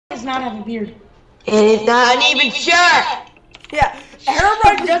does not have a beard. And it's not an even shirt. Yeah,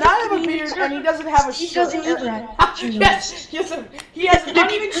 Herobrine does not have a beard and he doesn't have a shirt. He doesn't either. Yes, he has an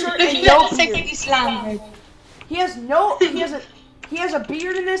uneven shirt and no beard. He has a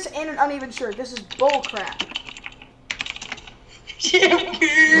beard in this and an uneven shirt. This is bull crap.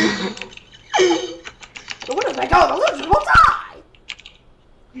 The winners may go, the losers will die!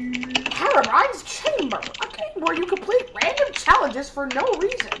 Herobrine's Chamber, a game where you complete random challenges for no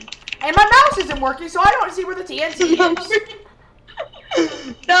reason. And my mouse isn't working, so I don't see where the TNT is.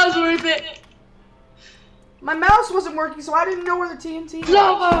 That was worth it. My mouse wasn't working, so I didn't know where the TNT was.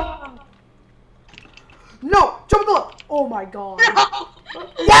 Lava! No! Jump in the lava! Oh my god. No.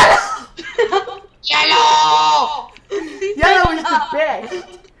 Yellow! Yellow! Yellow is the best.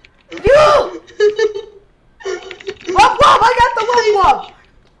 You! Whoop whoop! I got the whoop whoop!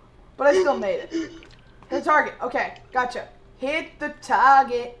 But I still made it. Hit the target. Okay, gotcha. Hit the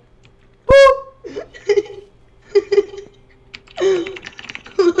target. Boop!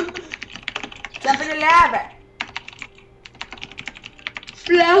 Jump in the lava.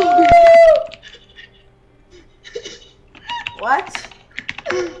 Flower. What?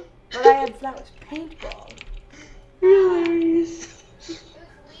 But I had flowers. Paintball. Nice.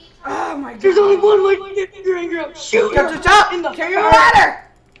 Oh my god. There's only one way to get your anger up. Shoot! Jump! Carry your ladder!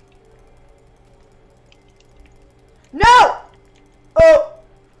 No! Oh!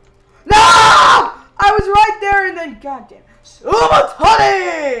 No! I was right there and then, goddamn.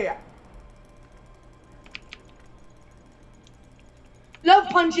 Sumatani! Love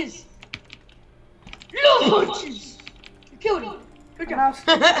punches. Love punches. You killed him. Good job.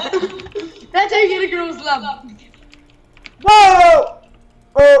 That's how you get a girl's love. Whoa!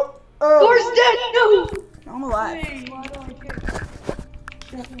 Oh! Oh! Thor's dead. No. I'm alive. Hey, why do I care?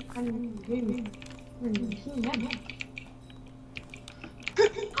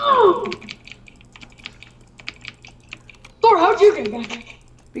 Thor, how'd you get back?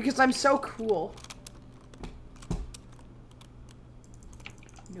 Because I'm so cool.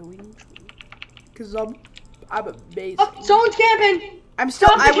 Knowing because I'm amazing. Oh, someone's camping. I'm still.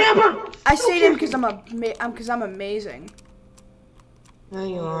 Stop the camper. I stayed in because I'm amazing. No,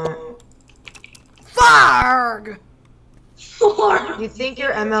 you aren't. Farg! Thor, You think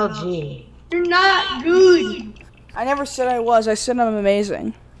you're MLG. you're not good. I never said I was. I said I'm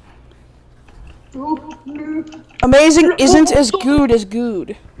amazing. Amazing isn't as good as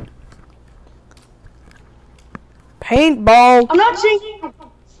good. Paintball. I'm not saying you're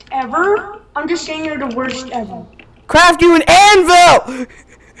ever. I'm just saying you're the worst ever. Craft you an anvil!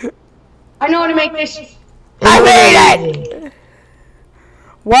 I know how to make this. I made it!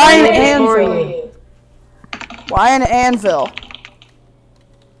 Why an anvil? Why an anvil?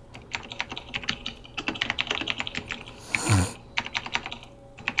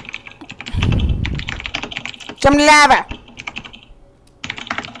 Some lava.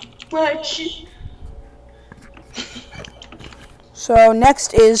 Right. So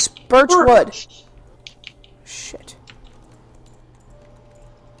next is birch wood. Shit.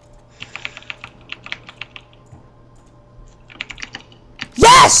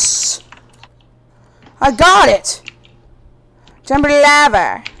 Yes! I got it. Jump in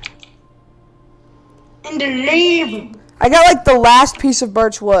lava. And the lava. I got like the last piece of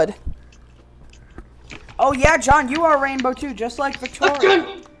birch wood. Oh yeah, John, you are a rainbow too, just like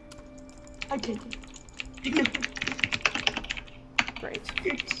Victoria. I did. Great.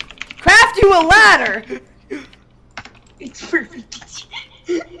 Craft you a ladder! It's perfect.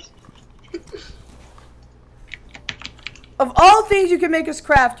 Of all things you can make us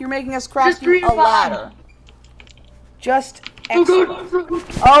craft, you're making us craft you a ladder. Just excellent.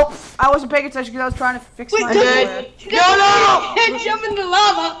 Oh, I wasn't paying attention because I was trying to fix my dead. No! Jump in the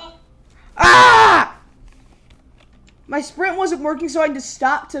lava. Ah! My sprint wasn't working, so I had to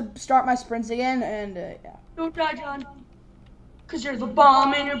stop to start my sprints again, and yeah. Don't die, John. Cause you're the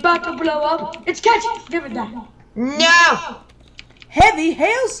bomb and you're about to blow up. It's catching. Give it that. No! Heavy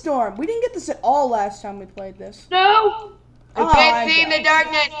hailstorm. We didn't get this at all last time we played this. No. I can't see in the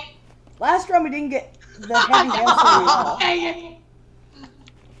darkness. Last round we didn't get the heavy hailstorm at all. Dang it.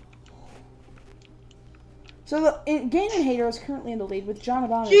 So the Gain Hater is currently in the lead with John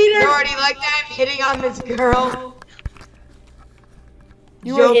Obama. Cheater. Already like that, hitting on this girl.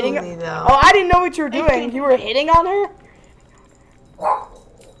 You were hitting Jokingly, her? though. Oh, I didn't know what you were doing. You were hitting on her?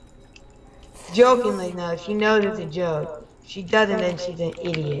 Jokingly, no. She knows it's a joke. She doesn't, then she's an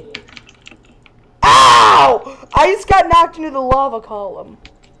idiot. Ow! I just got knocked into the lava column.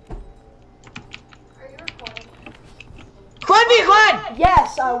 Are you recording? Quad v quad!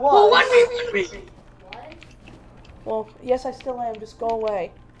 Yes, I was. Well, 1v1 me. What? Well, yes, I still am. Just go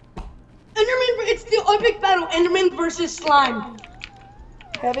away. Enderman, it's the epic battle. Enderman versus slime.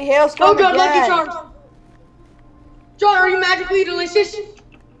 Heavy hailstorm. Oh god, again. Lucky Charms. John, are you magically delicious?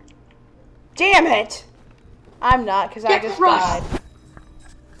 Damn it! I'm not, because I just died.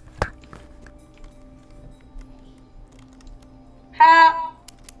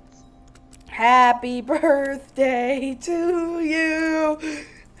 Happy birthday to you.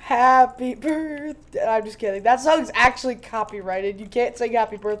 Happy birthday. I'm just kidding. That song's actually copyrighted. You can't sing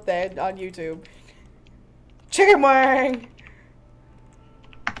happy birthday on YouTube. Chicken wing.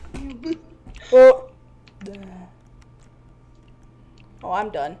 Oh. Oh,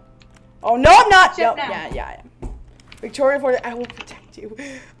 I'm done. Oh, no, I'm not. No, yeah, I am. Victoria, I will protect you.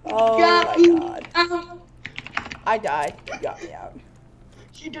 Oh, my God. I died. You got me out.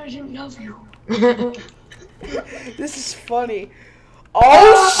 She doesn't love you. This is funny.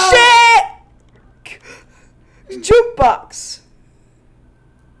 Oh, shit! Jukebox.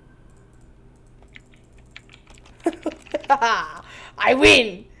 I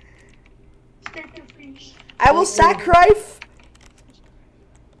win. I will sacrifice.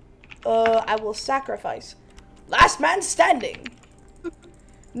 I will sacrifice. Last man standing.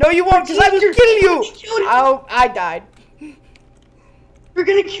 No, you won't, because I will kill you. Oh, I died. We're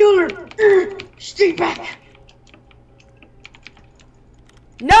gonna kill her. Stay back.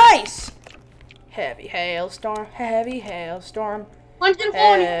 Nice. Heavy hailstorm. Heavy hailstorm.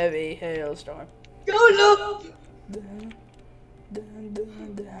 140. Heavy hailstorm. Go look.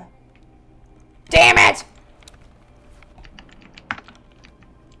 Damn it!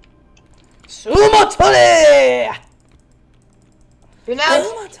 Sumotole! You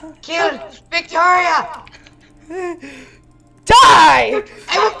now kill Victoria! Die!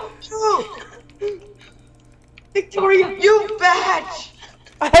 Victoria, you bitch!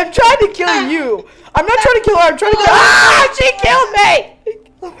 I am trying to kill you. I'm not trying to kill her. I'm trying to kill. Ah! She killed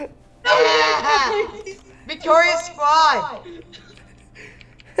me! Victoria's squad.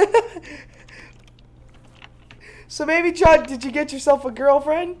 So maybe, John, did you get yourself a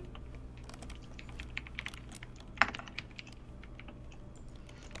girlfriend?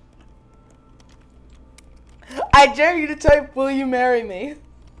 I dare you to type, will you marry me?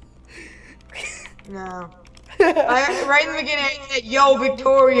 No. Right in the beginning, I said, yo,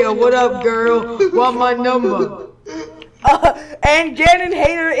 Victoria, what up, girl? Want my number? And Ganon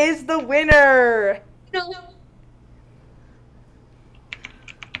Hater is the winner. no.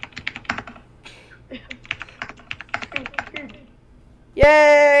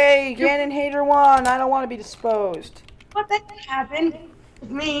 Yay! Ganon Hater won. I don't want to be disposed. What the heck happened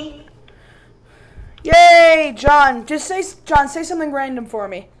with me? Yay, John! Say something random for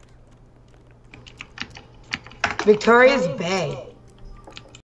me. Victoria's bae.